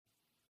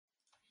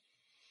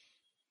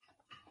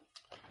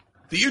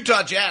The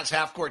Utah Jazz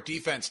half-court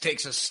defense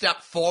takes a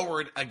step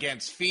forward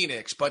against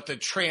Phoenix, but the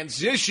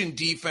transition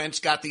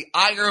defense got the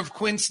ire of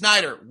Quin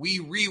Snyder. We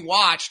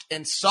rewatched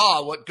and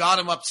saw what got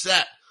him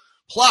upset.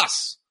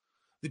 Plus,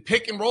 the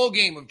pick-and-roll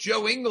game of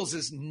Joe Ingles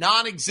is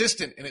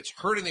non-existent, and it's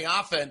hurting the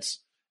offense.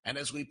 And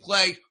as we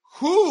play,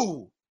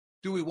 who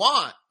do we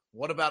want?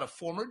 What about a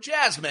former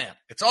Jazz man?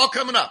 It's all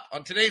coming up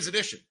on today's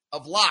edition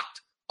of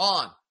Locked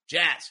on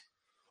Jazz.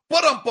 You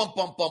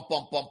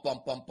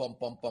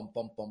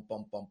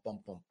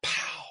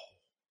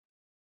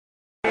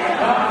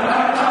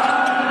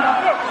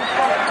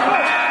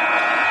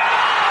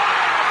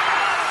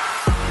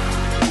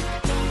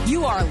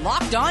are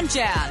Locked on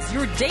Jazz,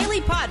 your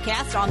daily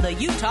podcast on the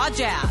Utah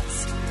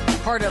Jazz.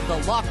 Part of the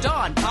Locked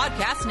on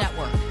Podcast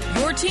Network,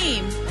 your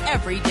team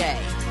every day.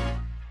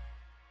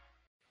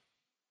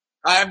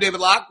 Hi, I'm David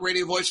Locke,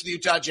 radio voice of the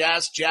Utah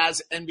Jazz,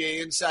 Jazz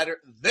NBA insider.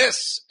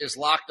 This is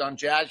Locked on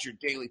Jazz, your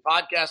daily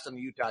podcast on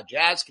the Utah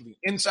Jazz, giving you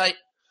insight,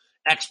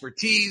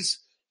 expertise,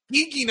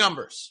 geeky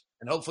numbers,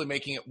 and hopefully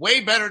making it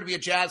way better to be a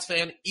Jazz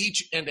fan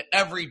each and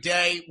every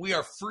day. We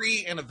are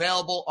free and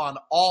available on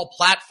all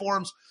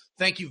platforms.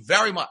 Thank you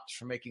very much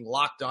for making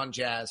Locked on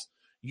Jazz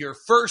your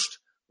first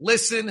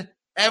listen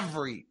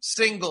every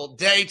single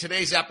day.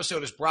 Today's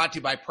episode is brought to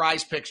you by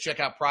Prize Picks. Check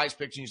out Prize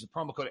Picks and use the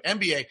promo code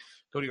NBA.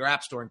 Go to your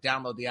app store and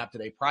download the app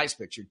today. Prize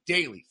Picks, your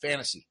daily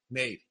fantasy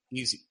made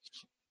easy.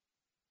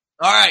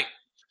 All right.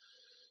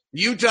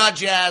 The Utah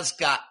Jazz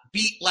got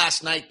beat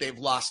last night. They've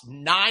lost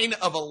 9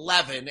 of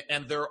 11,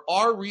 and there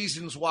are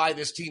reasons why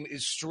this team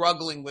is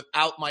struggling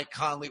without Mike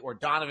Conley or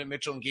Donovan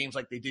Mitchell in games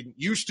like they didn't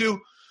used to.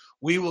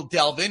 We will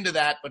delve into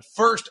that. But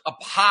first, a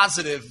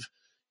positive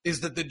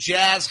is that the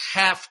Jazz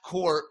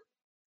half-court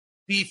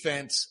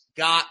defense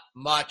got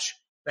much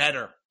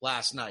better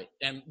last night.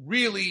 And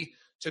really,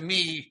 to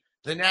me,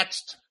 they're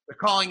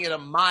calling it a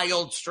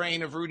mild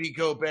strain of Rudy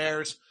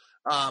Gobert's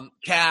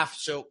calf.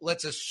 So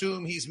let's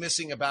assume he's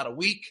missing about a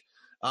week.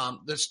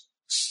 The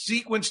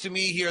sequence to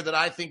me here that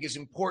I think is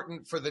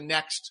important for the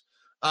next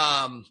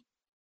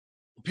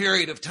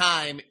period of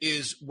time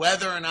is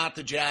whether or not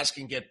the Jazz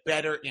can get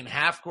better in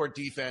half-court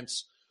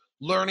defense,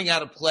 learning how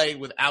to play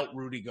without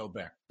Rudy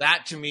Gobert.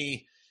 That, to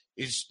me,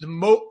 is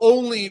the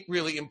only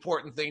really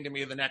important thing to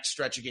me in the next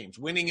stretch of games.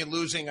 Winning and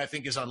losing, I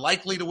think, is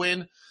unlikely to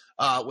win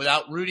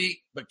without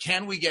Rudy, but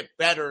can we get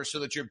better so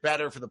that you're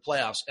better for the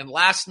playoffs? And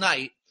last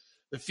night,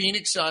 the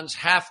Phoenix Suns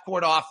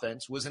half-court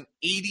offense was an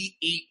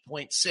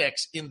 88.6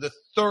 in the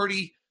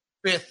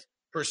 35th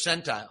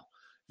percentile.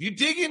 If you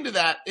dig into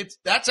that,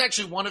 that's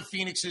actually one of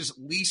Phoenix's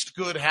least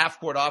good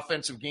half-court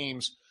offensive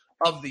games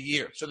of the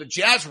year. So the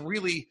Jazz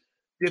really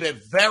did a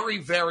very,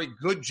 very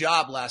good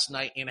job last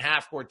night in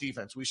half-court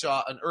defense. We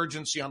saw an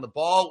urgency on the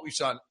ball. We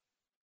saw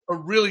a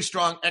really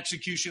strong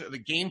execution of the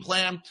game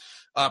plan,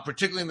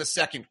 particularly in the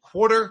second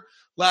quarter.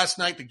 Last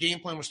night, the game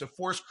plan was to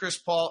force Chris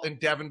Paul and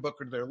Devin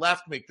Booker to their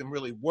left, make them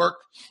really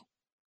work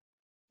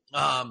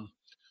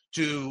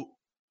to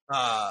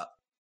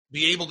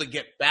be able to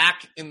get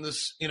back in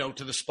this,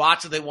 to the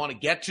spots that they want to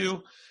get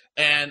to.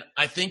 And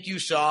I think you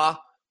saw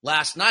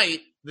last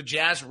night the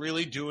Jazz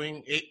really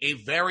doing a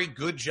very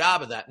good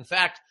job of that. In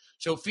fact,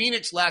 so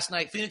Phoenix last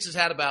night, Phoenix has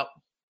had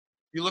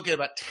you look at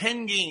about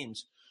 10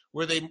 games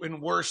where they've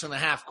been worse in the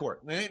half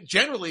court. And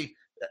generally,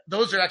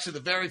 those are actually the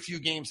very few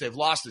games they've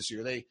lost this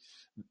year.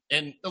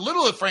 And a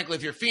little, frankly,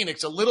 if you're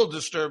Phoenix, a little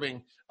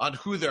disturbing on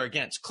who they're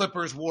against.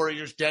 Clippers,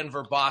 Warriors,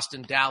 Denver,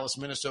 Boston, Dallas,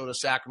 Minnesota,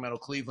 Sacramento,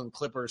 Cleveland,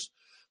 Clippers,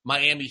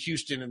 Miami,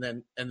 Houston,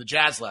 and the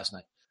Jazz last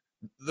night.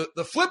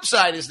 The flip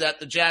side is that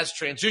the Jazz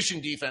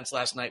transition defense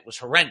last night was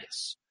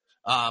horrendous.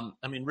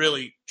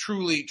 Really,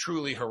 truly,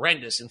 truly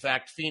horrendous. In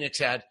fact, Phoenix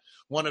had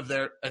one of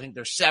their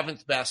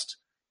 7th best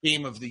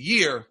game of the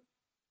year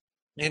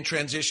in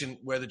transition,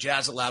 where the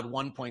Jazz allowed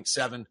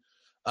 1.7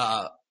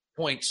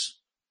 points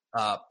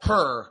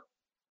per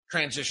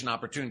transition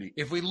opportunity.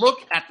 If we look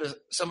at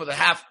some of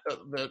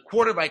the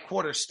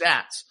quarter-by-quarter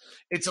stats,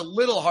 it's a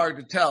little hard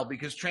to tell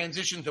because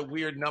transition's a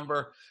weird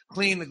number.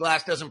 Clean the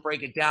glass doesn't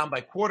break it down by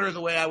quarter the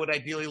way I would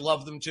ideally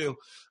love them to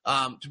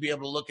be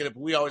able to look at it.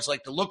 But we always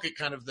like to look at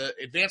kind of the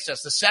advanced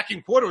stats. The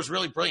second quarter was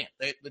really brilliant.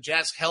 The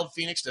Jazz held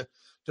Phoenix to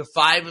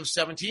 5 of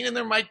 17, and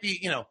there might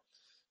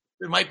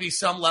be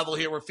some level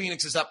here where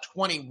Phoenix is up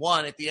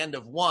 21 at the end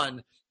of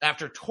one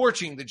after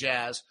torching the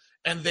Jazz,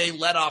 and they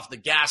let off the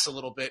gas a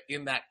little bit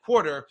in that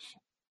quarter,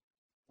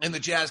 and the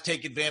Jazz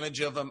take advantage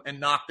of them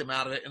and knock them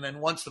out of it. And then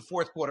once the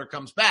fourth quarter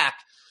comes back,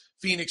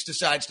 Phoenix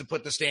decides to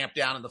put the stamp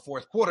down in the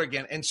fourth quarter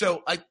again. And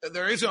so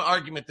there is an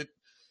argument that,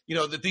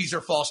 that these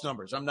are false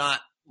numbers. I'm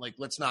not I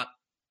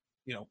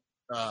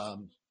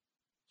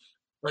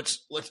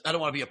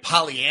don't want to be a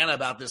Pollyanna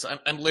about this.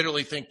 I'm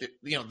literally think that,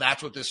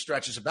 that's what this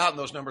stretch is about, and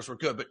those numbers were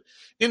good. But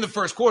in the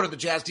first quarter, the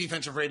Jazz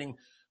defensive rating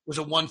was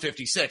a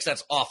 156.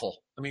 That's awful.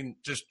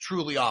 Just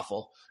truly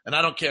awful. And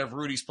I don't care if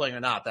Rudy's playing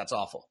or not. That's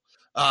awful.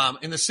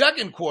 In the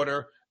second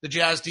quarter, the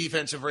Jazz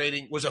defensive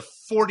rating was a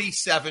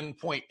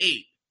 47.8.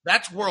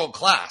 That's world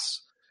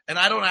class. And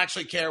I don't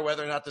actually care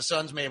whether or not the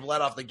Suns may have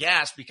let off the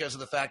gas because of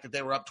the fact that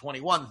they were up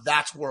 21.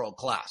 That's world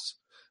class.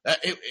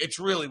 It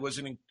really was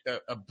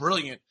a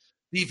brilliant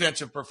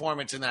defensive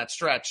performance in that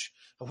stretch.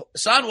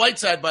 Hassan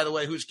Whiteside, by the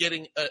way, who's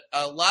getting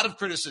a lot of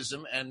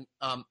criticism, and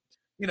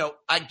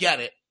I get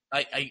it.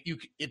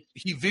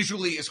 He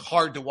visually is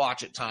hard to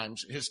watch at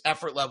times. His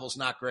effort level is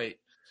not great,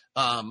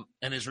 and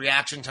his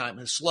reaction time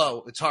is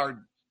slow. It's hard.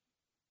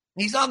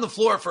 He's on the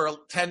floor for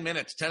 10 and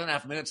a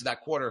half minutes of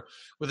that quarter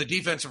with a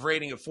defensive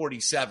rating of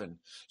 47.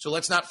 So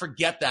let's not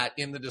forget that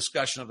in the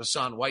discussion of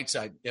Hassan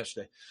Whiteside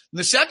yesterday. In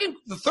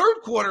the third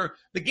quarter,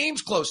 the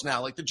game's close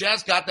now. Like the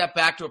Jazz got that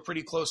back to a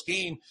pretty close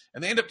game,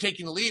 and they end up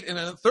taking the lead. And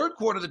in the third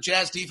quarter, the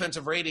Jazz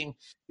defensive rating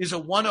is a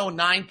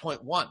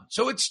 109.1.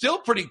 So it's still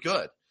pretty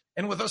good.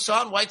 And with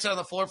Hassan Whiteside on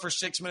the floor for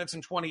 6 minutes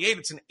and 28,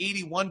 it's an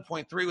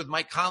 81.3. With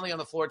Mike Conley on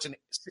the floor,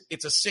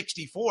 it's a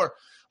 64.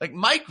 Like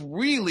Mike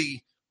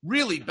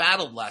really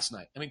battled last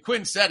night. I mean,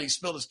 Quin said he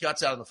spilled his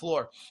guts out on the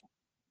floor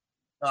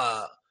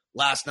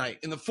last night.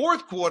 In the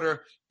fourth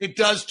quarter, it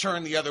does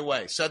turn the other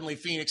way. Suddenly,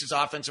 Phoenix's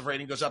offensive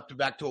rating goes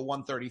back to a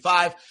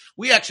 135.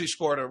 We actually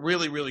scored a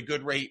really, really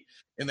good rate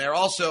in there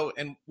also,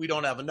 and we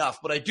don't have enough.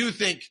 But I do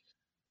think,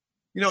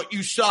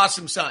 you saw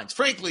some signs.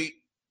 Frankly,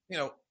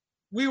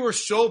 we were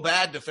so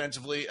bad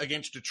defensively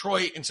against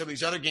Detroit and some of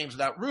these other games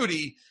without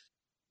Rudy.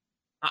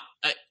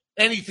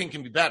 Anything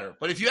can be better.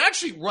 But if you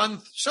actually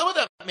some of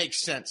that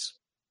makes sense.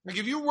 Like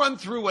if you run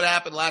through what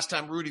happened last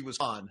time Rudy was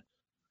on,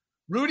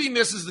 Rudy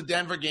misses the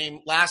Denver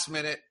game, last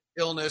minute,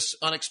 illness,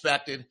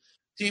 unexpected.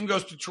 Team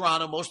goes to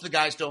Toronto. Most of the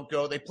guys don't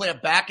go. They play a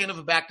back end of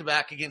a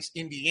back-to-back against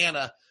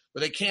Indiana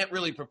where they can't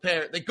really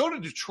prepare. They go to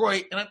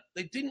Detroit, and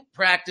they didn't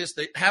practice.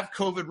 They have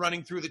COVID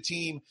running through the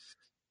team.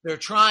 They're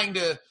trying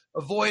to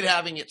avoid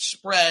having it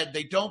spread.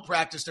 They don't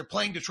practice. They're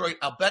playing Detroit.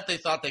 I'll bet they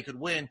thought they could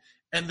win,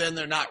 and then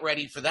they're not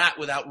ready for that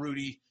without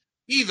Rudy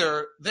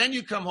either. Then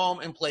you come home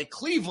and play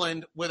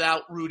Cleveland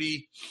without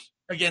Rudy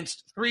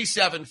against 3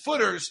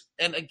 7-footers.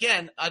 And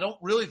again, I don't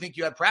really think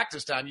you had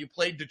practice time. You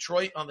played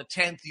Detroit on the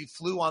 10th. You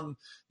flew on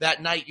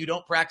that night. You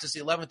don't practice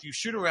the 11th. You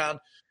shoot around.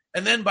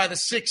 And then by the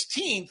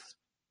 16th,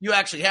 you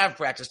actually have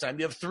practice time.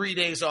 You have 3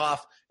 days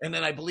off. And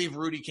then I believe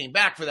Rudy came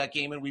back for that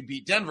game and we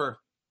beat Denver.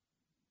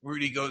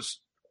 Rudy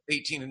goes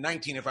 18 and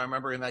 19, if I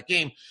remember, in that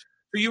game.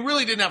 So you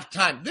really didn't have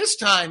time. This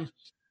time,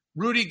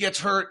 Rudy gets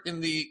hurt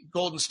in the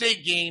Golden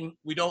State game.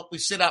 We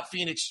sit out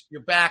Phoenix. You're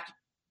back.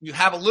 You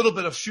have a little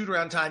bit of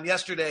shoot-around time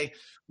yesterday.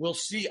 We'll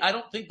see. I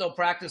don't think they'll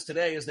practice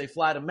today as they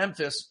fly to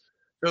Memphis.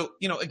 So,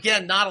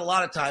 again, not a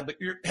lot of time, but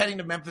you're heading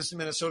to Memphis and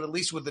Minnesota, at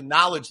least with the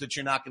knowledge that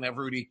you're not going to have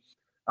Rudy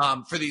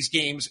for these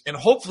games. And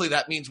hopefully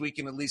that means we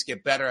can at least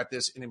get better at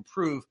this and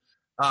improve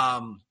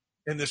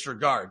in this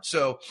regard.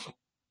 So,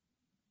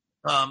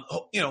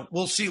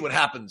 we'll see what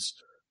happens.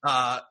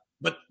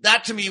 But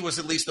that to me was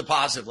at least the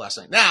positive last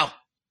night. Now,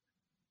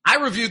 I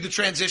reviewed the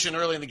transition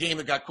early in the game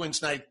that got Quin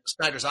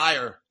Snyder's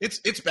ire.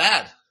 It's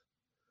bad.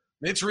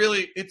 It's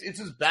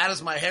as bad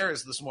as my hair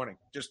is this morning,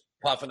 just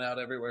puffing out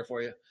everywhere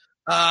for you.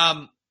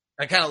 I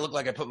kind of look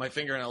like I put my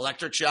finger in an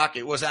electric shock.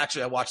 It was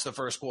actually, I watched the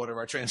first quarter of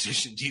our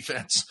transition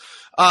defense.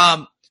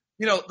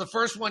 The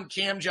first one,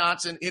 Cam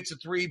Johnson hits a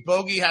three.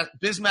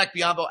 Bismack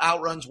Biyombo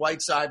outruns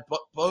Whiteside.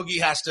 Bogey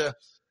has to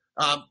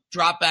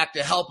drop back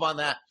to help on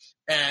that.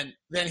 And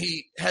then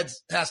he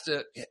has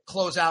to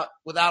close out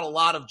without a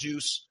lot of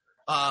juice.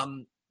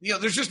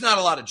 There's just not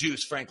a lot of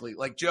juice, frankly.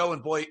 Like Joe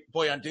and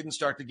Boyan didn't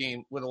start the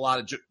game with a lot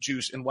of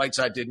juice, and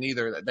Whiteside didn't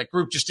either. That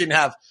group just didn't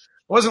have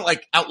 – it wasn't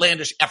like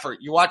outlandish effort.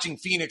 You're watching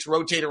Phoenix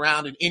rotate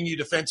around and in you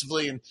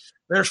defensively, and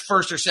their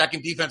first or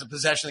second defensive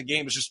possession of the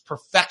game is just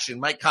perfection.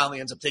 Mike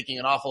Conley ends up taking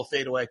an awful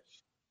fadeaway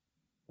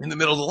in the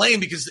middle of the lane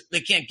because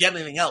they can't get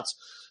anything else.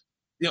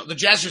 The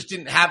Jazz just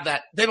didn't have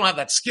that. They don't have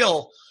that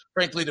skill,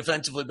 frankly,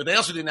 defensively, but they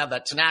also didn't have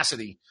that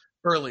tenacity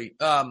early.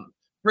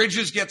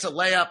 Bridges gets a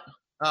layup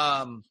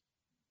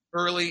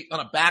early on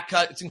a back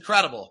cut. It's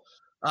incredible.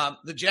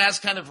 The Jazz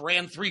kind of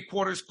ran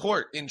 3/4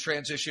 court in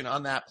transition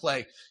on that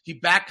play. He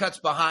back cuts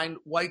behind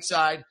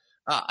Whiteside.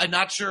 I'm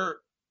not sure.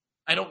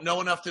 I don't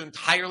know enough to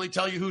entirely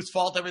tell you whose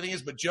fault everything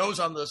is, but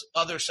Joe's on the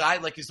other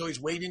side, like he's always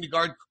waiting to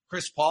guard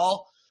Chris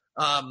Paul.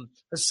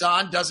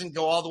 Hassan doesn't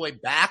go all the way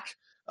back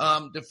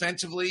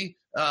defensively.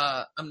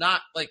 I'm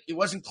not like it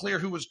wasn't clear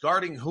who was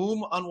guarding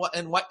whom on what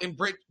and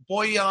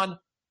Boyan,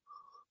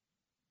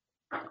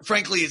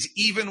 frankly, is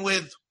even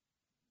with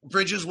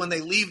Bridges when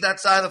they leave that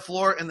side of the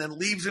floor and then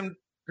leaves him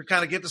to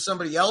kind of get to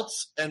somebody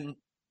else, and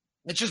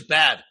it's just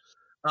bad.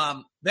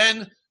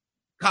 Then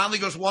Conley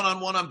goes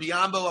one-on-one on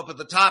Biyombo up at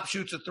the top,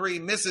 shoots a three,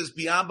 misses.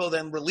 Biyombo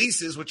then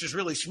releases, which is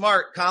really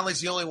smart. Conley's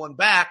the only one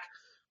back.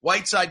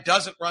 Whiteside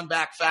doesn't run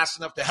back fast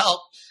enough to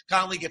help.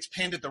 Conley gets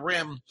pinned at the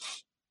rim.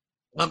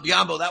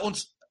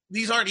 Biyombo,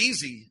 these aren't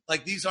easy.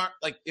 Like these aren't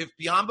like if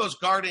Biyombo's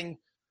guarding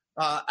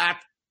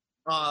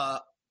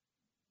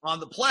on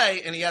the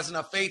play and he has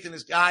enough faith in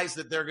his guys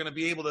that they're going to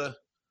be able to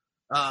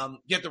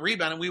get the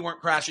rebound, and we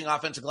weren't crashing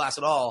offensive glass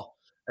at all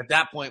at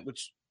that point,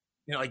 which,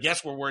 I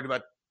guess we're worried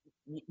about.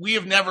 We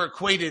have never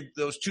equated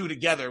those two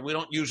together. We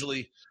don't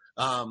usually,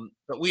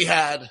 but we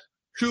had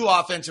 2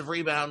 offensive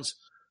rebounds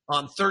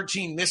on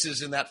 13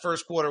 misses in that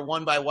first quarter,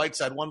 one by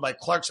Whiteside, one by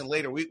Clarkson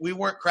later. We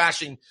weren't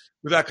crashing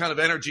with that kind of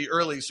energy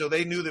early, so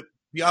they knew that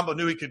Biyombo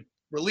knew he could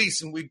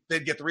release, and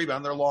they'd get the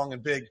rebound. They're long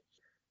and big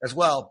as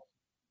well.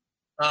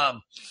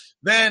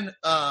 Then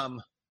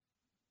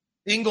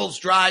Ingles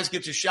drives,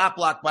 gets a shot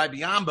blocked by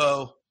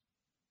Biyombo.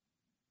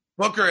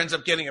 Booker ends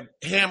up getting a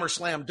hammer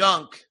slam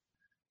dunk,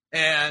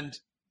 and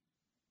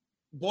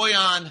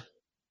Bojan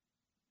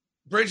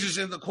Bridges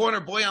in the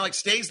corner. Bojan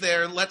stays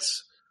there and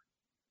lets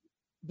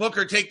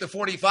Booker take the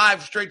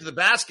 45 straight to the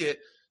basket.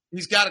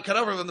 He's got to cut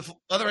over. On the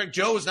other hand,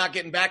 Joe is not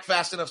getting back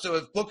fast enough. So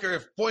if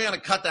Bojan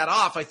had cut that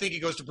off, I think he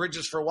goes to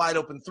Bridges for a wide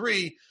open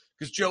three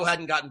because Joe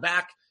hadn't gotten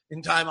back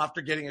in time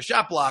after getting a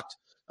shot blocked.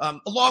 A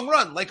long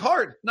run,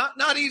 hard,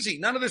 not easy.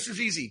 None of this was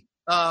easy.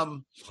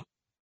 And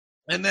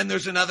then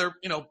there's another,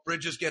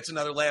 Bridges gets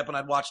another layup, and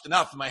I'd watched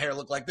enough, and my hair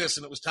looked like this,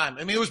 and it was time.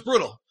 I mean, it was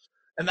brutal.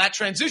 And that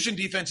transition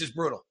defense is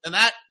brutal. And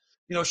that,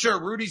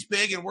 sure, Rudy's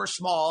big and we're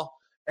small,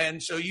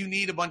 and so you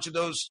need a bunch of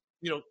those,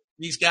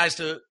 these guys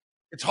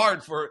it's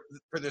hard for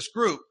this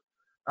group.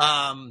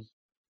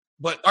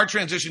 But our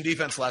transition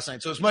defense last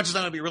night, so as much as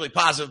I'm going to be really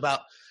positive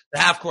about the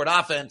half-court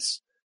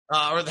offense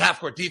or the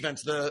half-court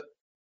defense,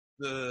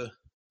 the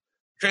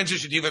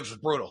transition defense was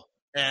brutal.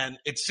 And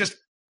it's just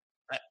 –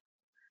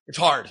 it's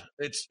hard.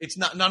 It's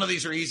not – none of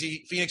these are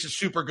easy. Phoenix is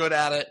super good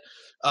at it.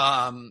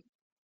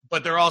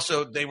 But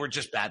they were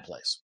just bad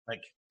plays.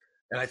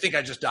 And I think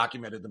I just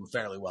documented them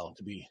fairly well,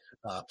 to be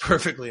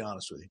perfectly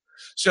honest with you.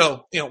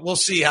 So, we'll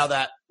see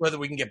whether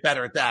we can get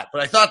better at that.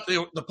 But I thought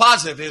the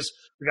positive is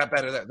we got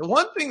better there. The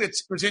one thing that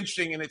was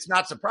interesting, and it's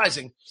not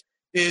surprising,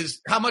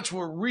 is how much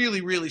we're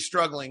really, really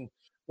struggling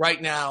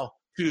right now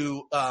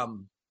to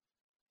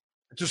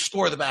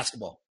score the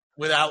basketball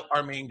without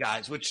our main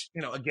guys, which,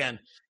 again,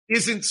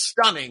 isn't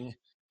stunning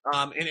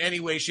in any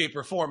way, shape,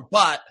 or form.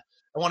 But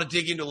I want to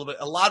dig into a little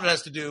bit. A lot of it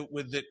has to do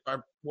with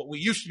what we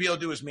used to be able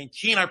to do is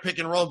maintain our pick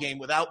and roll game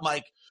without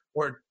Mike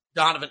or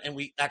Donovan, and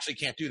we actually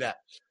can't do that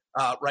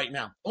right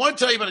now. I want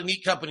to tell you about a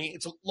neat company.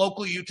 It's a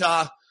local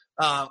Utah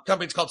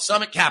company. It's called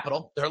Summit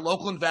Capital. They're a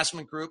local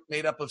investment group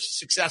made up of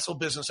successful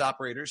business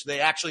operators. They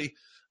actually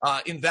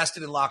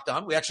invested in Locked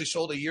On. We actually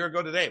sold a year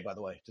ago today, by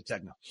the way, to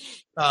Tegna.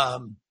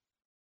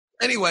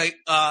 Anyway,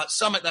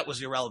 Summit, that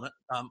was irrelevant,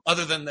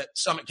 other than that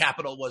Summit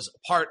Capital was a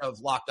part of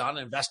Locked On,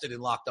 invested in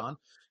Locked On,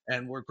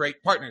 and were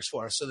great partners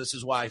for us. So this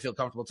is why I feel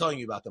comfortable telling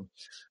you about them.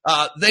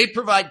 They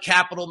provide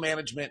capital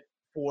management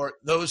for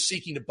those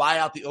seeking to buy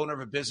out the owner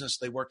of a business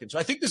they work in. So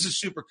I think this is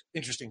super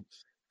interesting.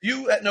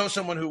 You know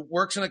someone who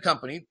works in a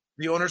company,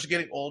 the owners are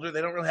getting older,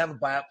 they don't really have a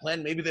buyout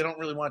plan. Maybe they don't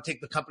really want to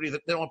take the company, they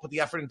don't want to put the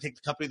effort in and take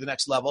the company to the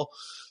next level.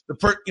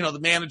 The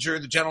manager,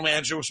 the general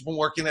manager who's been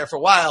working there for a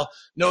while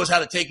knows how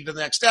to take it to the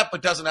next step,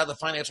 but doesn't have the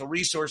financial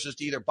resources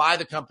to either buy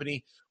the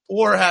company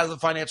or have the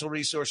financial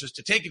resources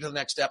to take it to the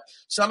next step.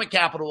 Summit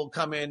Capital will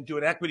come in, do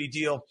an equity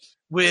deal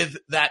with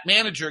that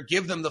manager,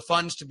 give them the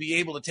funds to be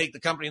able to take the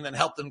company and then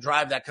help them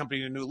drive that company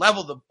to a new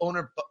level. The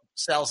owner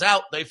sells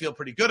out. They feel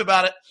pretty good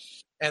about it.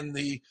 And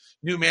the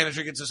new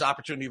manager gets this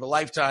opportunity of a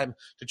lifetime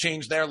to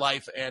change their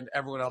life and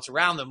everyone else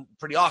around them.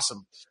 Pretty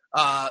awesome.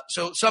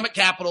 So Summit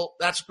Capital,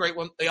 that's a great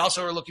one. They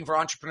also are looking for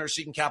entrepreneurs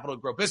seeking capital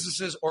to grow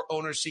businesses or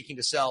owners seeking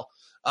to sell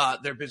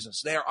their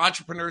business. They are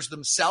entrepreneurs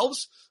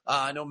themselves.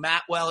 I know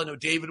Matt well. I know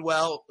David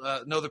well.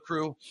 Know the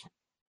crew.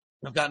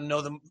 I've gotten to know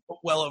them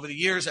well over the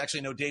years.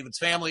 Actually know David's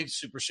family,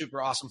 super,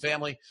 super awesome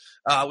family.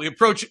 They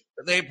approach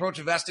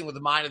investing with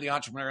the mind of the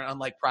entrepreneur,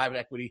 unlike private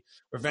equity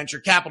or venture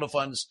capital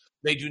funds.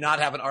 They do not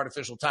have an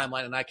artificial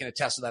timeline, and I can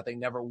attest to that. They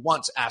never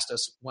once asked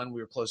us when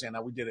we were closing.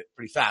 Now, we did it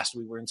pretty fast.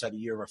 We were inside a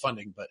year of our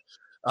funding, but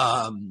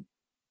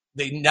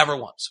they never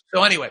once.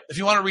 So anyway, if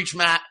you want to reach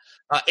Matt,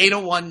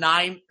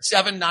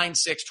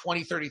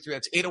 801-796-2033.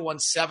 That's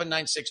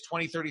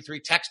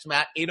 801-796-2033. Text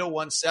Matt,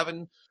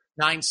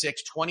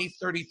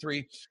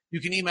 801-796-2033.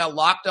 You can email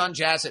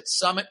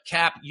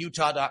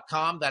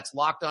lockedonjazz@summitcaputah.com. That's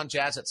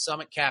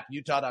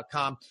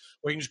lockedonjazz@summitcaputah.com.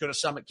 Or you can just go to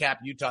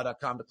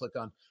summitcaputah.com to click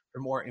on for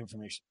more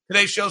information.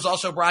 Today's show is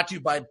also brought to you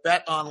by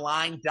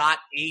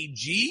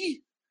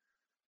betonline.ag.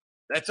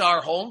 That's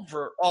our home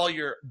for all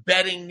your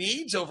betting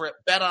needs over at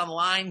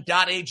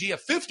betonline.ag. A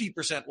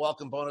 50%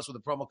 welcome bonus with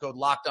the promo code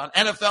LOCKEDON.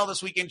 NFL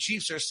this weekend,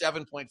 Chiefs are a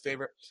 7-point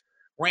favorite.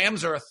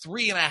 Rams are a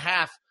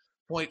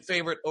 3.5-point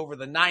favorite over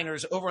the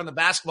Niners. Over on the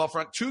basketball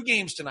front, 2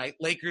 games tonight.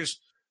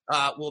 Lakers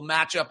will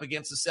match up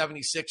against the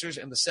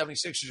 76ers, and the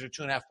 76ers are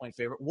 2.5-point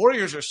favorite.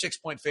 Warriors are a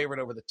 6-point favorite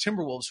over the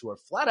Timberwolves, who are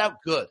flat out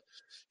good.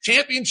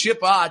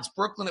 Championship odds,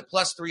 Brooklyn at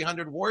plus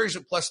 300, Warriors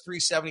at plus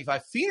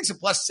 375, Phoenix at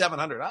plus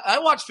 700. I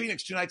watched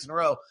Phoenix 2 nights in a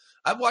row.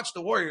 I've watched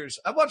the Warriors.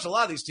 I've watched a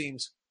lot of these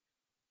teams.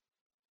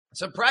 It's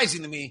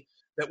surprising to me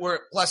that we're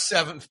at plus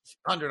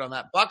 700 on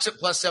that. Bucks at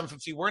plus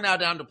 750. We're now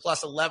down to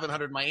plus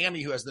 1,100.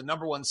 Miami, who has the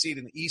number 1 seed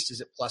in the East,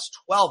 is at plus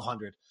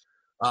 1,200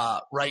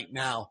 right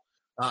now.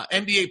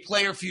 NBA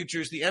player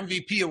futures, the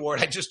MVP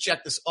award. I just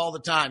check this all the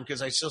time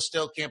because I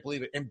still can't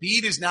believe it.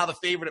 Embiid is now the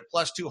favorite at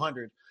plus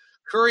 200.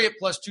 Curry at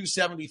plus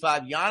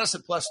 275. Giannis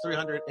at plus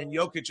 300. And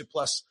Jokic at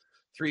plus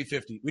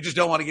 350. We just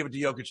don't want to give it to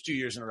Jokic 2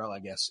 years in a row, I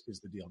guess, is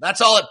the deal.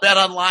 That's all at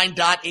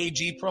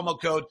betonline.ag. Promo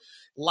code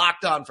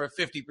locked on for a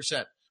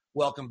 50%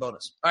 welcome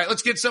bonus. All right,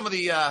 let's get some of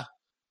the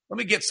let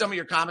me get some of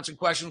your comments and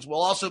questions.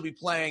 We'll also be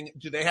playing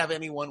Do They Have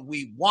Anyone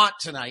We Want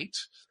Tonight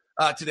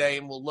today,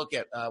 and we'll look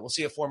at we'll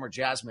see a former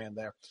Jazz man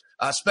there.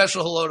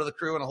 Special hello to the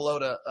crew and a hello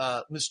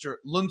to Mr.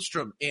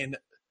 Lundstrom in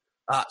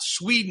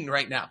Sweden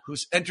right now,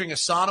 who's entering a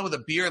sauna with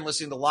a beer and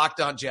listening to Locked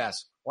On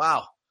Jazz.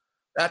 Wow,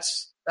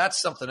 that's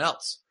something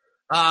else.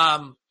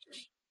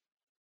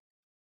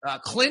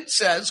 Clint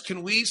says,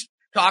 can we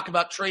talk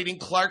about trading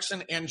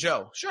Clarkson and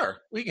Joe? Sure,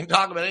 we can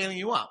talk about anything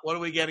you want. What are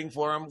we getting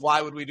for him?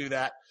 Why would we do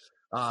that?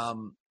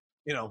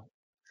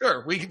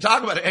 Sure, we can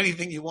talk about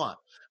anything you want.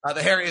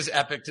 The hair is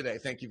epic today.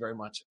 Thank you very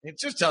much. It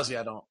just tells you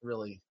I don't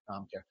really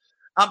care.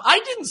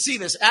 I didn't see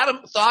this.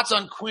 Adam, thoughts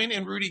on Quin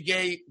and Rudy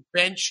Gay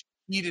bench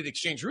heated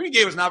exchange? Rudy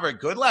Gay was not very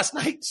good last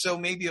night, so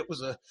maybe it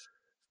was a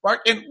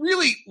spark. And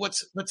really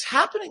what's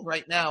happening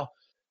right now,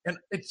 and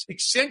it's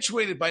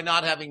accentuated by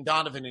not having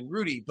Donovan and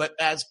Rudy, but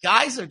as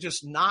guys are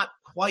just not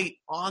quite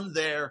on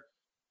their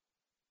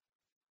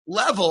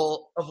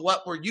level of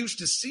what we're used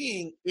to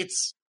seeing,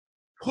 it's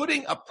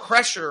putting a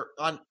pressure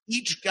on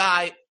each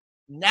guy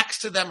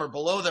next to them or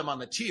below them on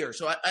the tier.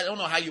 So I don't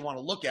know how you want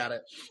to look at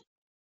it.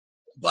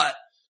 But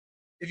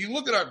if you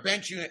look at our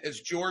bench unit as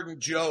Jordan,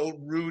 Joe,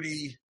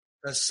 Rudy,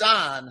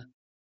 Hassan,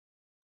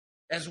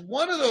 as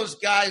one of those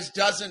guys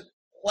doesn't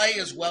play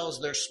as well as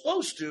they're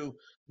supposed to,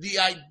 the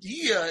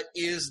idea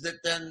is that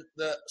then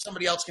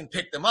somebody else can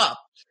pick them up.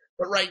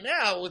 But right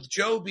now, with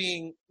Joe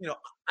being,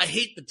 I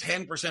hate the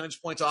 10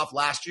 percentage points off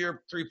last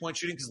year, 3-point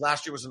shooting, because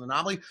last year was an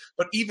anomaly,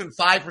 but even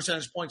 5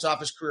 percentage points off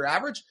his career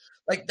average,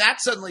 like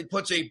that suddenly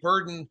puts a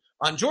burden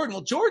on Jordan.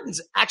 Well,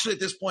 Jordan's actually at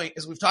this point,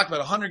 as we've talked about,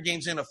 100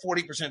 games in, a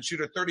 40%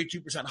 shooter,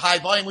 32% high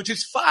volume, which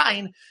is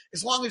fine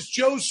as long as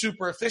Joe's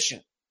super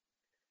efficient.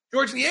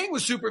 George Niang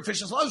was super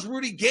efficient. As long as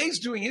Rudy Gay's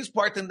doing his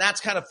part, then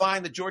that's kind of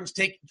fine that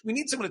we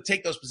need someone to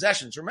take those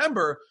possessions.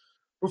 Remember,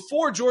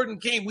 before Jordan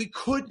came, we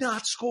could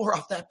not score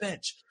off that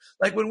bench.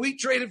 Like when we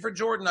traded for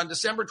Jordan on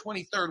December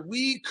 23rd,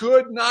 we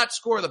could not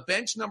score. The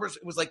bench numbers,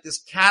 it was like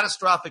this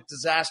catastrophic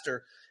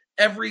disaster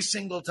every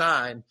single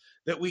time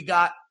that we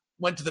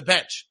went to the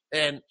bench.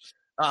 And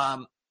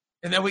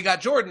then we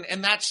got Jordan,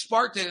 and that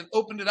sparked it and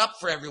opened it up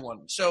for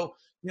everyone. So,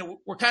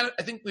 we're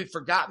I think we've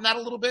forgotten that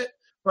a little bit,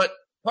 but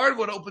part of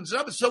what opens it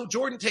up is so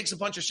Jordan takes a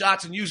bunch of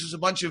shots and uses a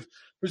bunch of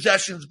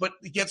possessions, but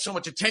he gets so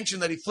much attention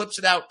that he flips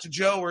it out to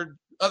Joe or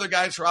other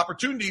guys for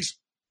opportunities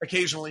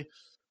occasionally.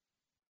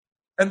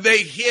 And they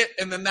hit,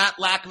 and then that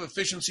lack of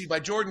efficiency by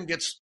Jordan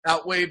gets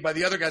outweighed by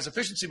the other guy's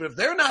efficiency. But if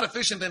they're not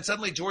efficient, then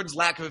suddenly Jordan's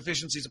lack of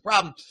efficiency is a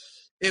problem.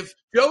 If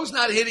Joe's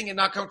not hitting and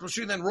not comfortable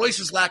shooting, then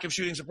Royce's lack of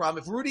shooting is a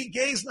problem. If Rudy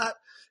Gay's not,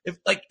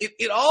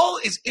 it all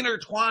is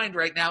intertwined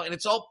right now, and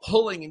it's all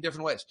pulling in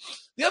different ways.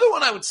 The other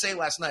one I would say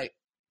last night,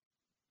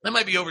 I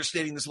might be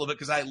overstating this a little bit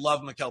because I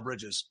love Mikal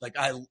Bridges.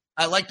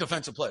 I like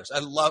defensive players. I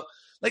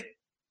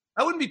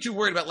wouldn't be too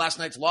worried about last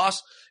night's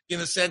loss in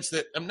the sense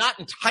that I'm not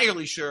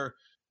entirely sure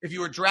if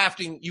you were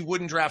drafting, you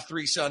wouldn't draft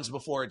 3 Suns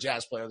before a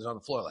Jazz player was on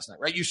the floor last night,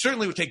 right? You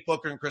certainly would take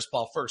Booker and Chris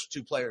Paul first,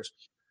 2 players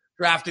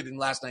drafted in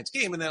last night's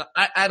game. And then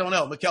I don't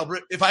know,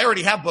 if I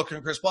already have Booker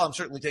and Chris Paul, I'm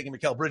certainly taking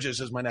Mikal Bridges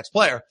as my next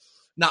player,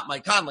 not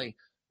Mike Conley.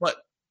 But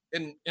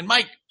and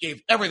Mike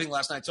gave everything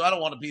last night, so I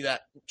don't want to be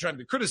that trying to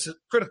be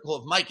critical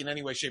of Mike in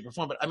any way, shape, or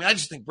form. But I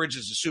just think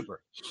Bridges is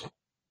super.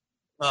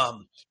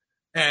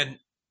 And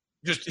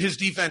just his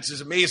defense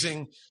is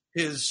amazing.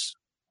 His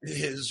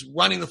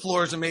running the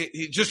floor is amazing.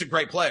 He's just a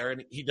great player,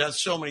 and he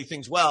does so many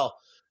things well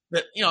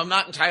that, I'm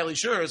not entirely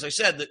sure, as I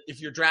said, that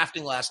if you're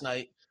drafting last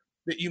night,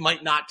 that you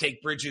might not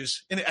take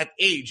Bridges. And at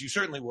age, you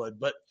certainly would.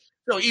 But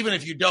even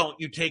if you don't,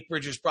 you take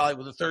Bridges probably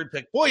with a 3rd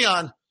pick.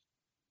 Bojan,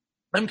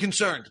 I'm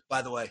concerned,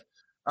 by the way.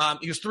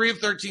 He was 3 of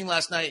 13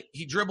 last night.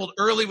 He dribbled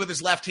early with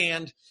his left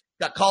hand,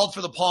 got called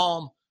for the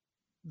palm,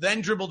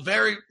 then dribbled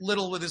very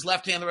little with his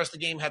left hand the rest of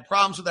the game, had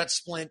problems with that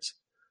splint.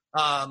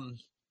 That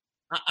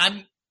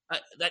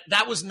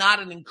was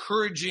not an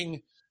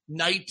encouraging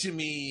night to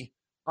me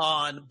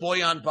on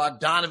Bojan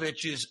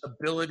Bogdanovic's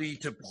ability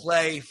to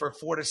play for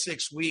 4 to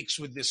 6 weeks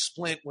with this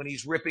splint when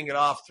he's ripping it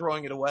off,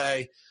 throwing it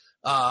away.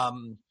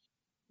 And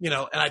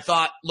I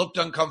thought looked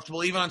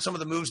uncomfortable even on some of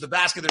the moves. The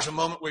basket, there's a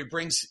moment where he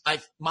brings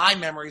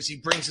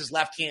his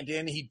left hand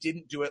in. He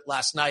didn't do it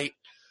last night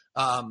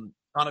on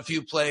a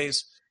few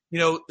plays.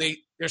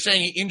 They're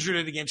saying he injured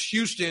it against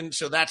Houston,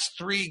 so that's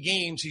 3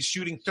 games. He's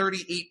shooting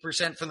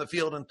 38% from the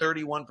field and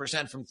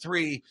 31% from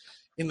 3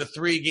 in the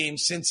 3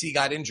 games since he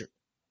got injured.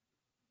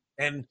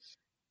 And,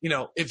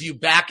 if you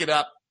back it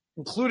up,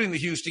 including the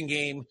Houston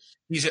game,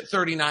 he's at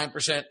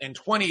 39% and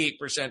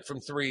 28% from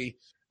 3.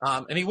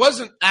 And he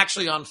wasn't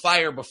actually on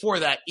fire before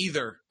that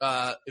either.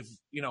 If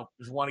you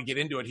want to get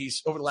into it,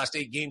 he's over the last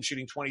 8 games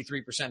shooting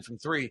 23% from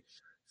 3.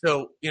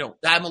 So,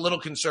 I'm a little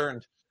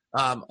concerned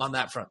on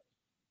that front.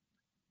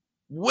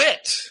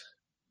 Wit.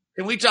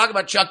 Can we talk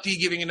about Chuck D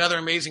giving another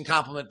amazing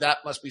compliment? That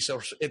must be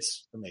so.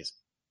 It's amazing.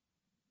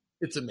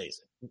 It's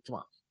amazing. Come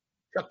on.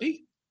 Chuck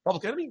D,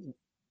 Public Enemy.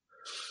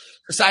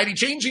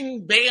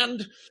 society-changing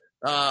band,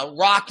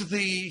 rocked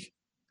the,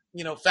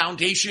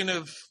 foundation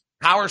of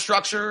power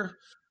structure,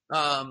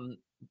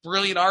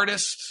 brilliant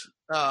artist,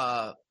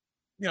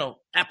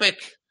 epic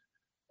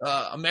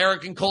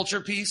American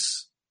culture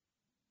piece,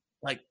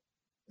 like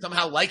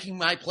somehow liking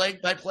my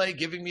play-by-play,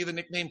 giving me the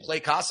nickname Play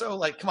Casso.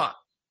 Like, come on,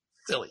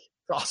 silly.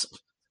 It's awesome.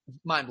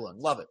 Mind blowing.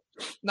 Love it.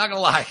 Not going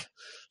to lie.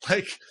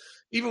 Like,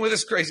 even with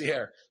this crazy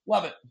hair,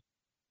 love it.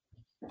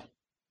 Does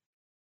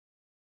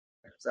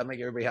that make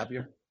everybody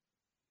happier?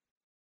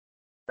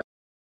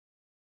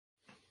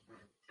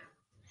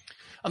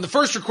 On the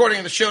first recording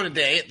of the show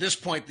today, at this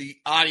point, the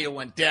audio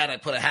went dead. I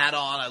put a hat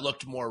on. I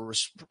looked more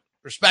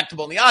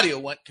respectable, and the audio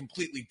went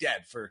completely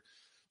dead for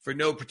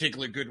no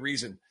particular good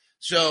reason.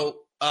 So,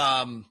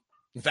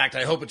 in fact,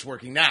 I hope it's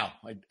working now.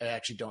 I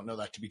actually don't know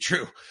that to be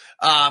true,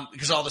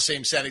 because all the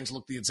same settings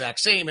look the exact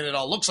same, and it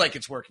all looks like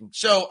it's working.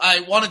 So I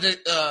wanted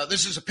to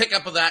this is a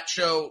pickup of that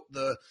show.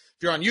 If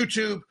you're on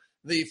YouTube,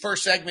 the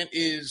first segment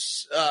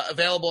is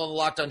available on the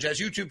Locked On Jazz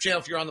YouTube channel.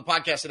 If you're on the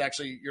podcast,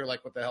 you're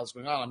like, what the hell's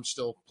going on? I'm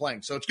still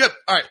playing. So it's good.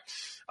 All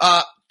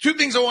right. Two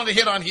things I wanted to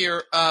hit on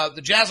here.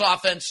 The Jazz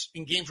offense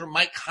in games where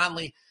Mike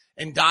Conley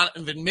and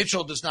Donovan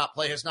Mitchell has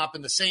not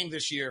been the same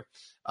this year.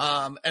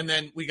 And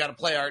then we got to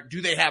play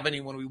do they have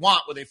anyone we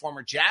want with a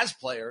former Jazz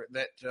player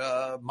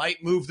that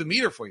might move the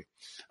meter for you?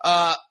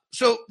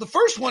 So the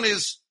first one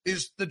is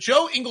the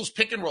Joe Ingles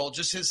pick and roll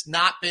just has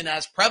not been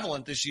as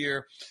prevalent this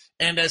year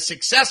and as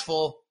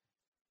successful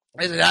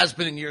as it has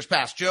been in years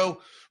past.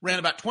 Joe ran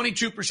about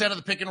 22% of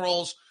the pick and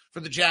rolls for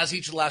the Jazz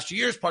each of the last 2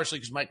 years, partially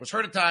because Mike was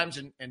hurt at times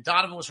and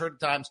Donovan was hurt at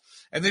times.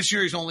 And this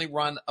year he's only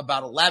run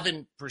about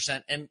 11%,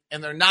 and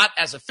they're not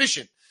as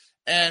efficient.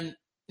 And,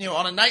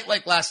 on a night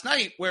like last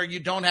night where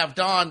you don't have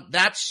Don,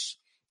 that's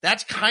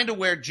kind of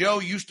where Joe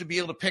used to be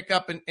able to pick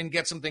up and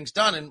get some things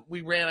done. And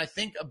we ran, I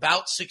think,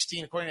 about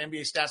 16, according to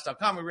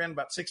NBAstats.com, we ran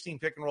about 16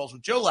 pick and rolls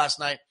with Joe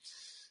last night.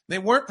 They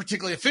weren't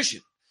particularly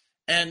efficient.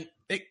 And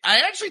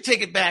I actually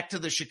take it back to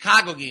the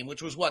Chicago game,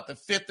 which was the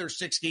fifth or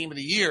sixth game of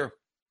the year.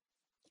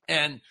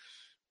 And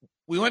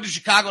we went to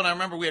Chicago, and I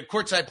remember we had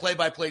courtside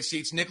play-by-play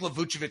seats. Nikola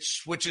Vucevic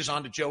switches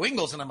onto Joe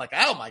Ingles, and I'm like,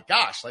 oh, my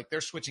gosh, like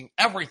they're switching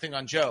everything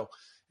on Joe.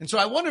 And so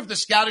I wonder if the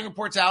scouting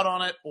report's out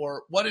on it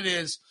or what it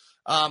is.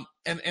 And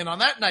on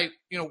that night,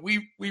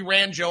 we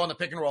ran Joe on the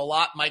pick and roll a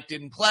lot. Mike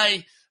didn't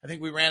play. I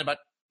think we ran about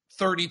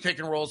 30 pick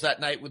and rolls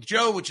that night with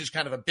Joe, which is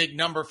kind of a big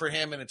number for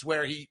him, and it's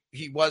where he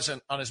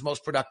wasn't on his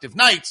most productive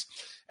nights.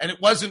 And it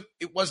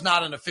was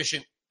not an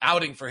efficient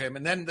outing for him.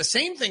 And then the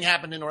same thing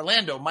happened in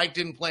Orlando. Mike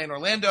didn't play in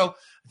Orlando.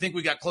 I think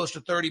we got close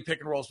to 30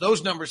 pick and rolls.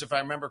 Those numbers, if I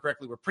remember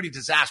correctly, were pretty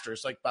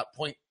disastrous, like about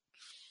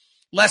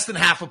less than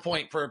half a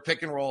point for a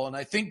pick and roll. And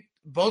I think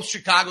both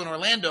Chicago and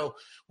Orlando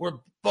were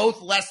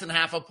both less than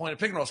half a point of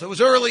pick and roll. So it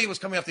was early. It was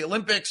coming off the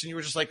Olympics, and you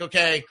were just like,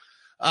 okay,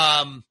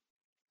 I'm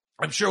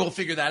sure we'll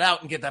figure that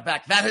out and get that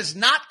back. That has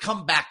not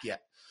come back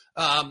yet.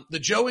 The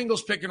Joe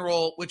Ingles pick and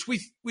roll, which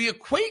we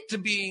equate to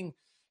being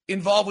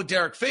involved with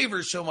Derek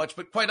Favors so much,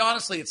 but quite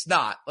honestly, it's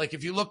not. Like,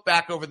 if you look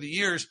back over the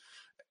years,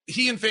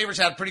 he and Favors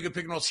had pretty good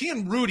pick and rolls. He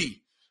and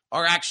Rudy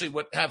are actually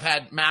what have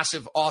had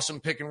massive, awesome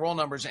pick and roll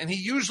numbers. And he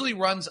usually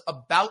runs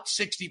about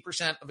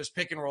 60% of his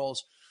pick and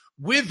rolls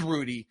with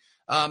Rudy.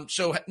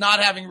 So not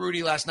having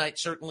Rudy last night,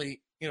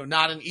 certainly,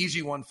 not an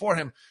easy one for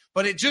him,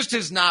 but it just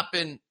has not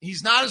been,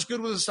 he's not as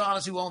good with Hassan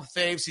as he was with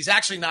Faves. He's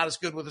actually not as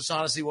good with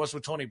Hassan as he was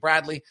with Tony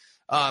Bradley.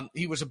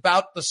 He was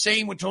about the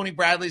same with Tony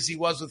Bradley as he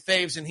was with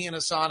Faves, and he and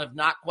Hassan have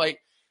not quite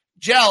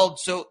gelled.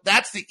 So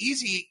that's the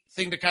easy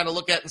thing to kind of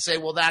look at and say,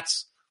 well,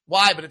 that's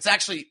why, but it's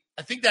actually,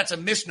 I think that's a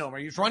misnomer.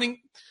 He's running,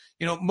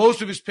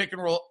 most of his pick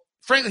and roll.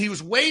 Frankly, he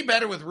was way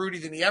better with Rudy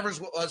than he ever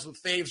was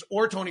with Faves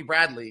or Tony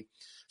Bradley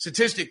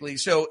statistically.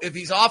 So if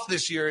he's off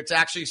this year, it's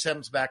actually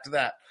stems back to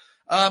that.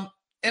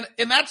 And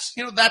that's,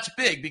 that's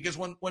big, because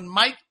when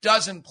Mike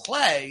doesn't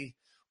play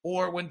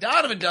or when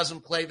Donovan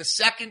doesn't play, the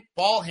second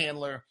ball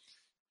handler,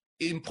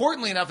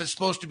 importantly enough, is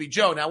supposed to be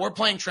Joe. Now, we're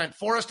playing Trent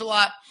Forrest a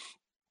lot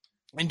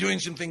and doing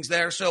some things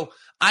there. So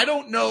I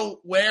don't know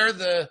where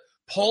the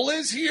pull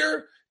is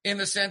here, in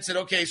the sense that,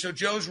 okay, so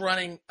Joe's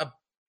running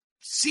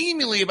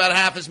seemingly about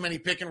half as many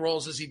pick and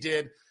rolls as he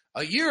did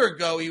a year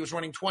ago. He was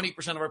running 20%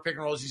 of our pick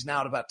and rolls. He's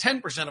now at about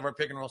 10% of our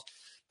pick and rolls.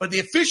 But the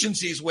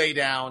efficiency is way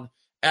down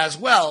as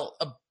well,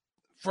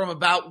 from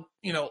about,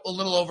 a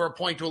little over a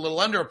point to a little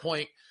under a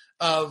point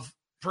of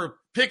per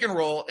pick and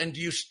roll. And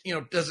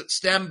does it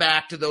stem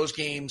back to those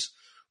games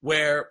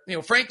where,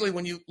 frankly,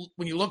 when you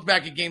look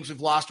back at games we've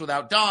lost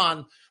without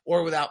Don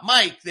or without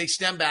Mike, they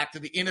stem back to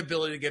the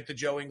inability to get the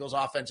Joe Ingles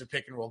offensive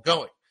pick and roll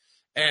going.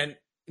 And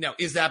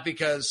is that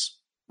because,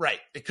 right,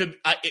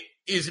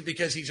 is it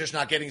because he's just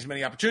not getting as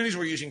many opportunities?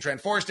 We're using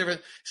Trent Forrest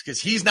different. It's because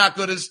he's not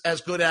good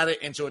as good at it,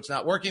 and so it's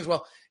not working as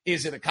well.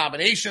 Is it a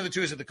combination of the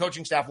two? Is it the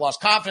coaching staff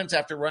lost confidence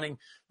after running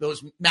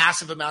those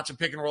massive amounts of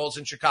pick and rolls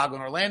in Chicago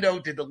and Orlando?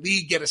 Did the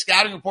league get a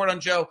scouting report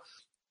on Joe?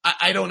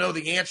 I don't know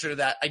the answer to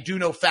that. I do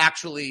know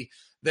factually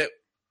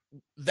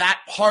that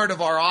part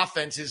of our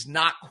offense is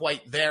not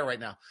quite there right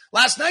now.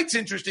 Last night's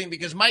interesting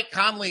because Mike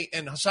Conley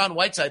and Hassan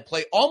Whiteside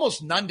play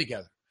almost none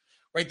together,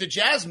 right? The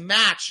Jazz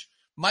match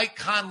Mike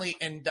Conley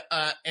and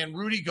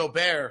Rudy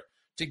Gobert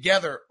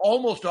together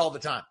almost all the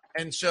time.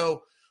 And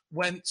so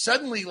when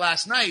suddenly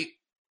last night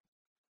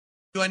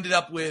you ended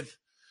up with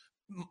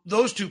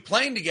those two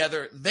playing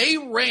together, they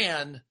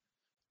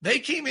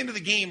came into the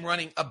game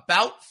running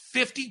about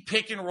 50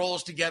 pick and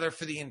rolls together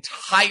for the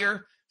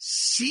entire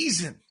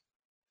season.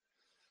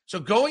 So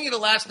going into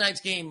last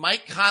night's game,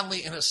 Mike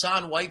Conley and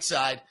Hassan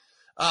Whiteside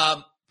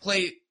had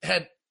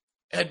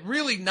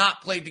really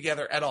not played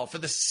together at all. For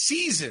the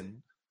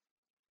season,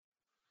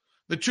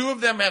 the two of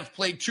them have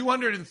played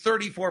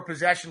 234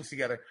 possessions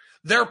together.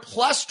 They're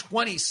plus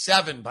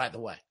 27, by the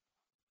way.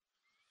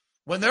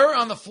 When they're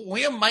on the floor,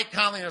 we have Mike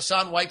Conley and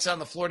Hassan Whiteside on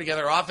the floor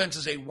together. Our offense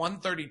is a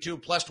 132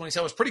 plus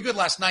 27. It was pretty good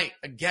last night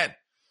again.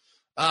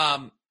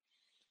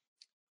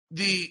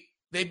 They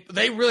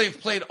really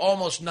have played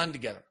almost none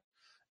together.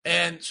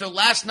 And so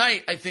last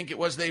night, I think it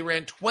was, they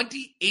ran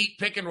 28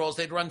 pick and rolls.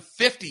 They'd run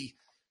 50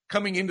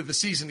 coming into the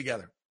season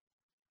together.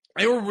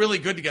 They were really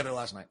good together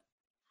last night.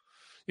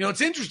 You know,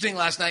 it's interesting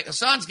last night.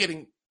 Hassan's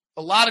getting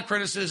a lot of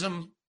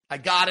criticism. I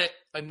got it.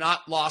 I'm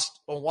not lost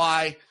on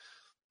why.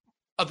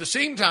 At the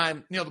same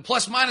time, you know, the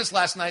plus minus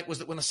last night was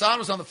that when Hassan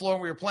was on the floor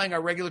and we were playing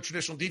our regular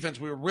traditional defense,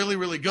 we were really,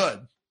 really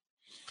good.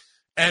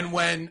 And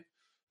when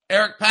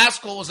Eric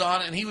Paschall was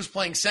on and he was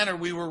playing center,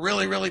 we were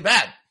really, really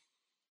bad.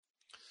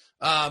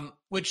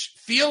 Which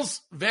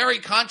feels very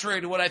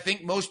contrary to what I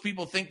think most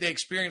people think they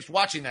experienced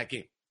watching that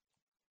game.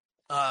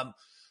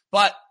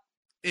 But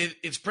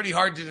it's pretty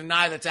hard to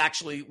deny that's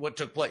actually what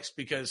took place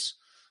because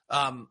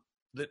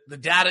the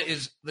data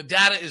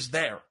is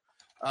there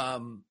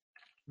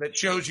that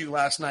shows you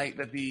last night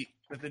that the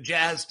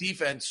Jazz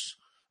defense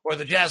or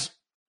the Jazz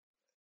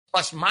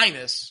plus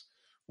minus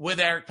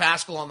with Eric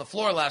Paschall on the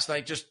floor last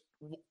night just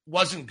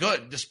wasn't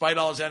good, despite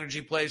all his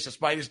energy plays,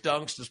 despite his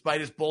dunks,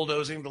 despite his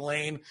bulldozing the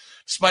lane,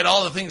 despite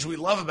all the things we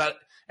love about it.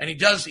 And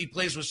he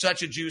plays with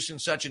such a juice and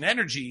such an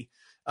energy.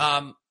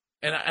 And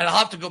I'll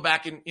have to go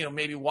back and, you know,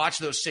 maybe watch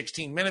those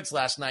 16 minutes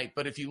last night.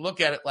 But if you look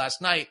at it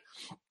last night,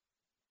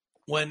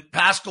 when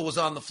Paschall was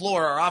on the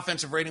floor, our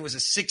offensive rating was a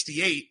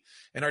 68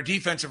 and our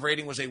defensive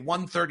rating was a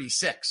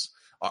 136.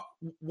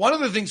 One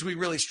of the things we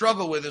really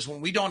struggle with is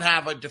when we don't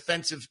have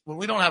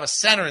a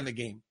center in the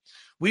game.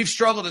 We've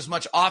struggled as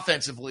much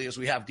offensively as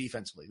we have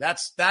defensively.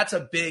 That's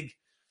a big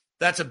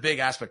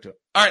aspect to it.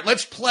 All right,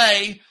 let's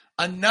play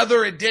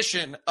another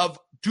edition of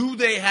Do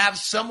They Have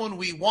Someone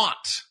We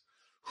Want?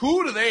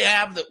 Who do they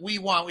have that we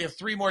want? We have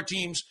three more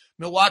teams,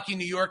 Milwaukee,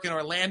 New York, and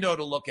Orlando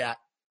to look at.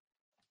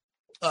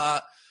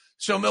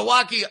 So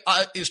Milwaukee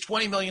is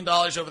 $20 million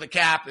over the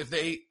cap. If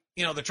they're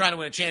trying to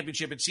win a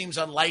championship, it seems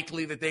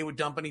unlikely that they would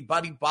dump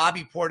anybody.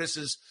 Bobby Portis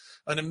is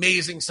an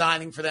amazing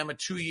signing for them, a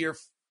 2-year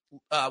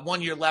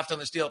 1 year left on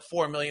this deal at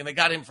 $4 million. They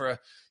got him for a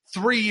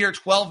 3-year,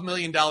 $12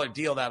 million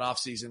deal that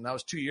offseason. That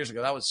was 2 years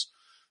ago. That was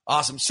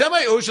awesome.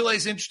 Semi Ojeleye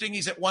is interesting.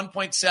 He's at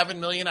 $1.7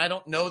 million. I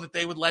don't know that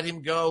they would let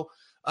him go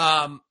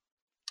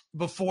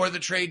before the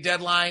trade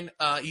deadline.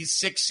 He's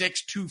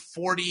 6'6",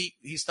 240.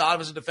 He's thought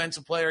of as a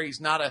defensive player. He's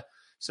not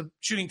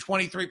shooting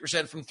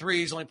 23% from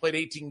three. He's only played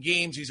 18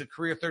 games. He's a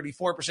career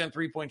 34%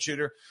 three-point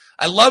shooter.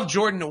 I love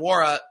Jordan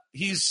Nwora.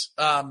 He's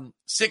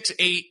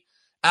 6'8",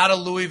 out of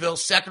Louisville,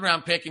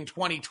 second-round pick in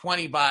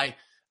 2020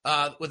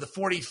 with the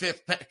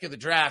 45th pick of the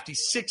draft.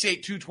 He's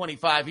 6'8",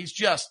 225.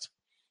 He's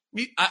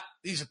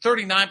a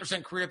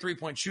 39% career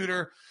three-point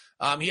shooter.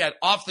 He had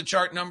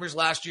off-the-chart numbers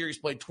last year. He's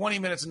played 20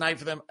 minutes a night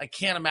for them. I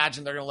can't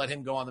imagine they're going to let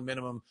him go on the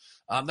minimum.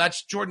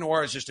 Jordan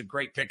Nwora is just a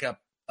great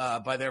pickup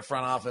by their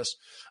front office.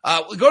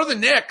 We go to the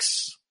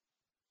Knicks.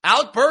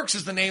 Alec Burks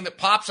is the name that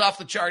pops off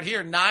the chart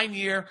here.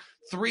 9-year,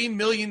 $3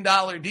 million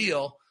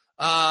deal.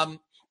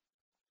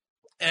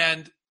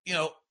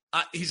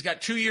 He's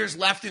got 2 years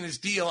left in his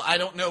deal. I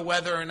don't know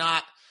whether or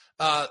not,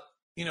 I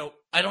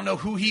don't know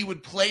who he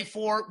would play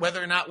for,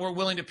 whether or not we're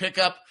willing to pick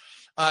up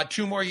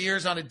 2 more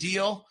years on a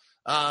deal.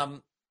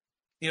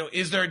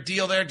 Is there a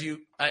deal there?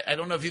 I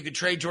don't know if you could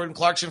trade Jordan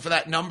Clarkson for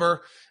that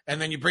number and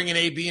then you bring in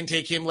AB and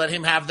take him, let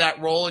him have that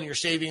role and you're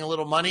saving a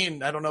little money.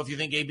 And I don't know if you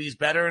think AB is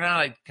better or not.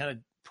 I kind of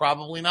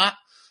probably not.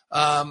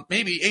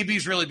 Maybe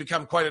AB's really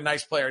become quite a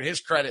nice player. To his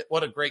credit,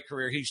 what a great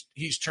career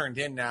he's turned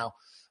in now.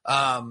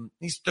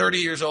 He's 30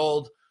 years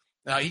old.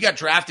 He got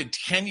drafted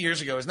 10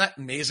 years ago. Isn't that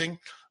amazing?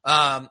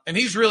 And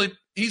he's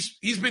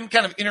been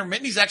kind of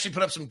intermittent. He's actually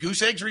put up some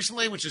goose eggs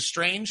recently, which is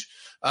strange.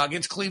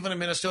 Against Cleveland and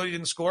Minnesota, he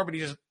didn't score, but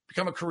he has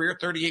become a career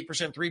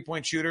 38%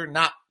 three-point shooter.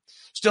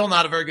 Still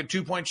not a very good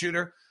 2-point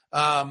shooter.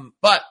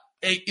 But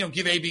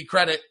give AB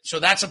credit. So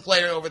that's a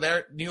player over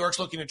there. New York's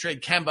looking to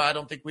trade Kemba. I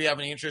don't think we have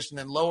any interest. And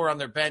then lower on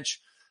their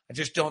bench, I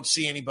just don't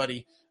see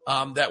anybody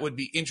that would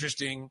be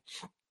interesting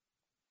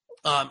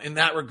in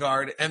that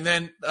regard. And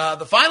then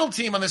the final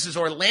team on this is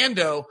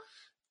Orlando.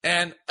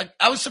 And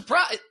I was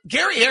surprised.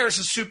 Gary Harris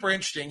is super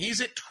interesting.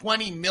 He's at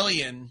 20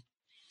 million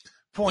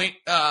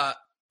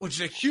which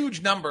is a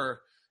huge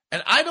number.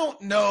 And I don't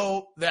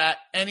know that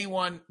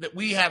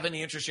we have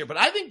any interest here, but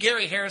I think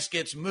Gary Harris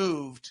gets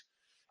moved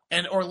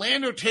and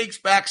Orlando takes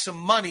back some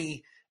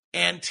money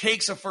and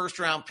takes a first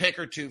round pick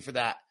or two for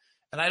that.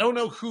 And I don't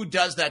know who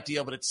does that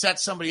deal, but it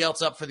sets somebody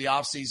else up for the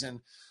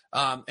offseason.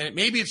 And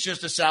maybe it's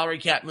just a salary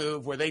cap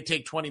move where they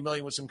take $20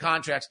 million with some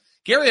contracts.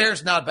 Gary Harris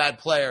is not a bad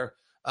player.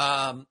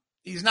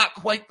 He's not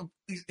quite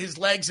 – his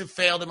legs have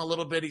failed him a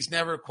little bit. He's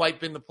never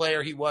quite been the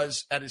player he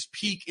was at his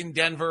peak in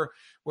Denver,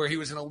 where he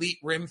was an elite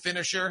rim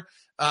finisher.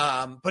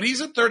 But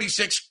he's a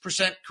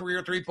 36%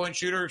 career three-point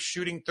shooter,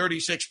 shooting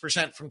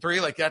 36% from three.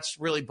 Like, that's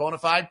really bona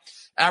fide,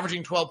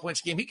 averaging 12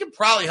 points a game. He could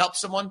probably help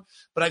someone,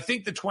 but I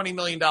think the $20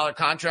 million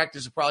contract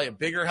is probably a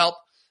bigger help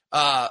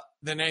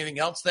than anything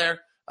else there.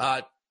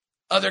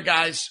 Other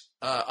guys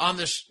on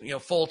this,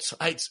 Fultz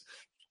heights.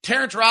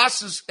 Terrence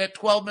Ross is at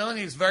 $12 million.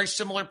 He's a very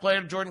similar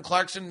player to Jordan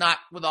Clarkson, not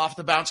with off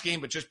the bounce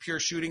game, but just pure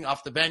shooting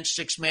off the bench,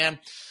 6-man.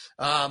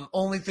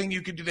 Only thing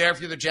you could do there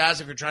if you're the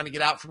Jazz, if you're trying to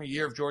get out from a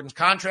year of Jordan's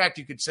contract,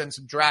 you could send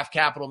some draft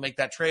capital, make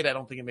that trade. I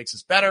don't think it makes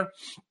us better.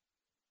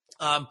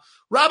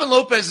 Robin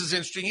Lopez is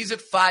interesting. He's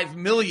at $5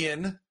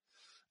 million.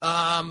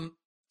 I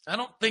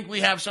don't think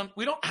we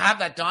don't have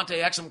that Dante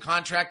Exum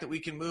contract that we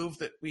can move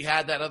that we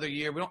had that other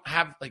year. We don't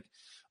have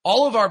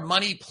all of our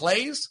money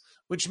plays,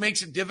 which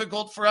makes it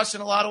difficult for us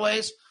in a lot of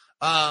ways.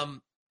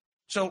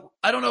 So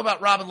I don't know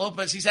about Robin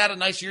Lopez. He's had a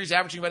nice year. He's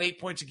averaging about 8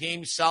 points a game.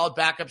 He's solid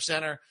backup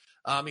center.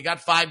 He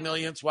got $5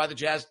 million. That's why the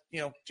Jazz,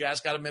 Jazz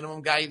got a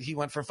minimum guy. He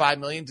went for $5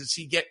 million. Does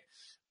he get,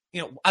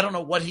 I don't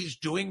know what he's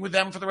doing with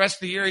them for the rest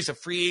of the year. He's a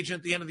free agent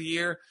at the end of the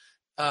year.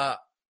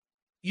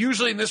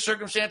 Usually in this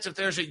circumstance, if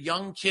there's a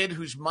young kid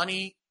whose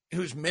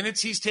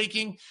minutes he's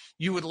taking,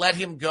 you would let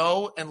him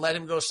go and let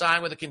him go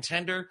sign with a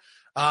contender.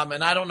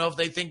 And I don't know if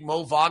they think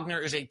Mo Wagner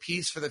is a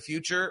piece for the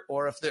future,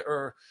 or if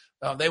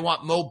they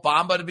want Mo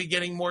Bamba to be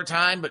getting more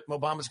time, but Mo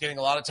Bamba's getting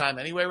a lot of time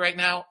anyway right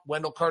now.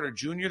 Wendell Carter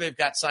Jr., they've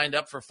got signed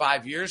up for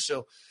 5 years,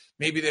 so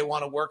maybe they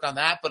want to work on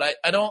that. But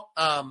I don't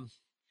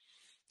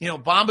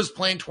Bamba's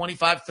playing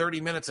 25, 30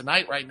 minutes a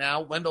night right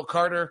now. Wendell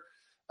Carter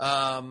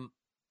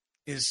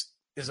is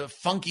a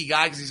funky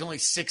guy because he's only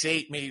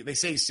 6'8". Maybe they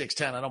say he's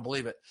 6'10". I don't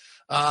believe it.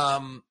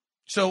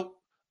 So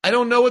I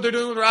don't know what they're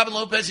doing with Robin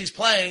Lopez. He's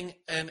playing,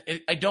 and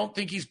I don't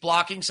think he's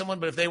blocking someone.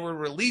 But if they were to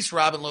release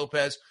Robin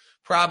Lopez,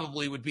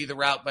 probably would be the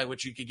route by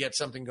which you could get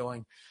something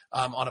going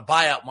on a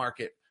buyout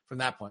market from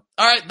that point.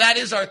 All right, that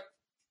is our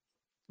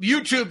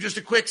YouTube, just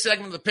a quick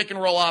segment of the pick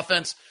and roll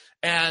offense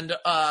and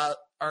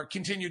our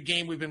continued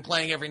game we've been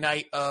playing every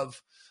night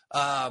of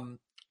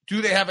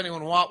do they have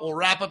anyone want? We'll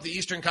wrap up the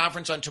Eastern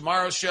Conference on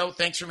tomorrow's show.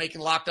 Thanks for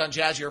making Locked On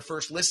Jazz your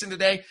first listen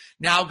today.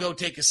 Now go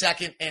take a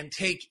second and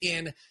take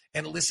in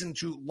and listen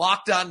to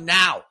Locked On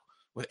Now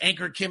with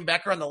anchor Kim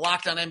Becker on the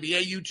Locked On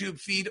NBA YouTube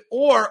feed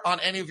or on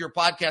any of your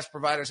podcast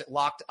providers at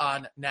Locked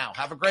On Now.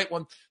 Have a great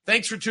one.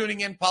 Thanks for tuning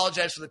in.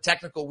 Apologize for the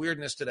technical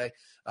weirdness today.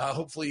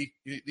 Hopefully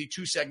the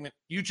 2-segment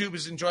YouTube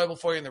is enjoyable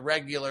for you and the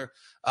regular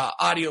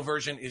audio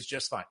version is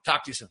just fine.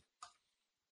 Talk to you soon.